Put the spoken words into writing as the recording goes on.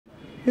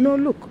You know,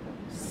 look,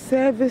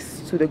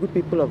 service to the good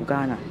people of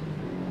Ghana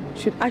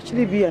should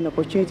actually be an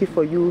opportunity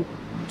for you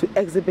to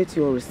exhibit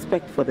your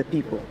respect for the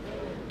people,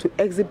 to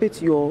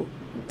exhibit your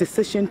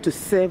decision to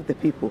serve the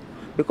people.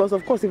 Because,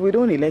 of course, if we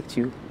don't elect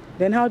you,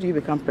 then how do you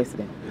become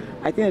president?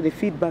 I think that the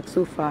feedback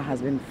so far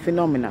has been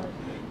phenomenal.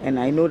 And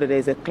I know that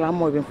there's a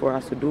clamor even for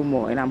us to do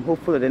more. And I'm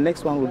hopeful that the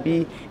next one will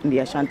be in the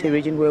Ashanti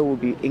region, where we'll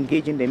be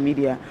engaging the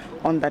media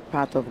on that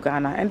part of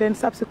Ghana, and then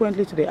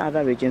subsequently to the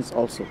other regions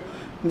also.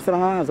 Mr.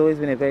 Mahama has always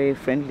been a very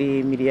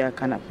friendly media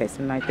kind of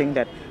person. I think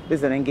that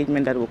this is an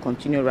engagement that will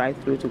continue right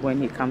through to when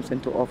he comes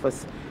into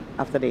office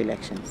after the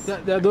elections.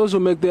 There are those who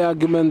make the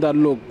argument that,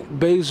 look,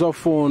 based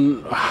off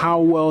on how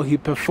well he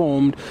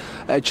performed,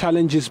 a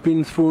challenge is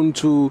being thrown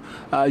to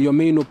your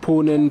main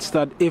opponents,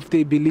 that if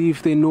they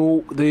believe they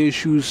know the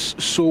issues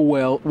so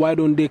well, why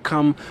don't they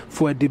come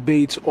for a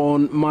debate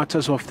on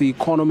matters of the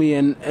economy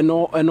and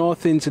all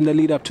things in the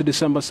lead up to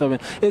December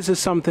 7th? Is this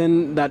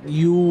something that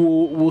you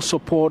will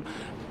support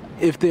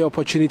if the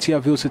opportunity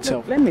avails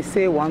itself? Let me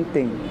say one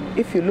thing.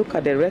 If you look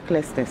at the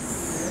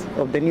recklessness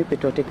of the New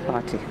Patriotic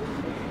Party,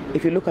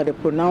 if you look at the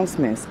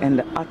pronouncements and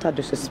the utter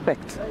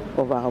disrespect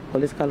of our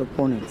political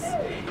opponents,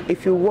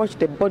 if you watch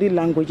the body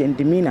language and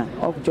demeanor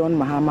of John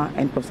Mahama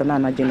and Professor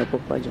Nana Jane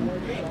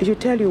Opoku-Agyeman, it should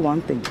tell you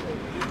one thing,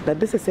 that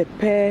this is a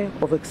pair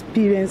of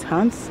experienced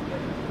hands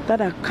that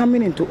are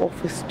coming into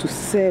office to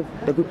serve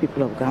the good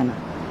people of Ghana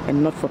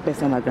and not for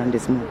personal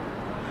aggrandizement.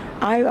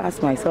 I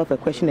ask myself a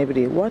question every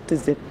day: what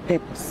is the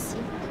purpose?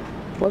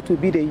 What will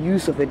be the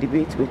use of a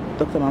debate with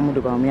Dr. Mahmoud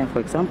Bawumia, for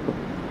example?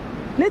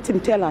 Let him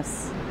tell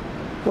us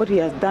what he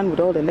has done with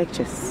all the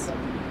lectures,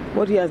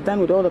 what he has done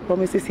with all the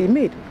promises he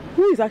made.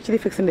 Who is actually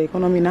fixing the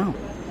economy now?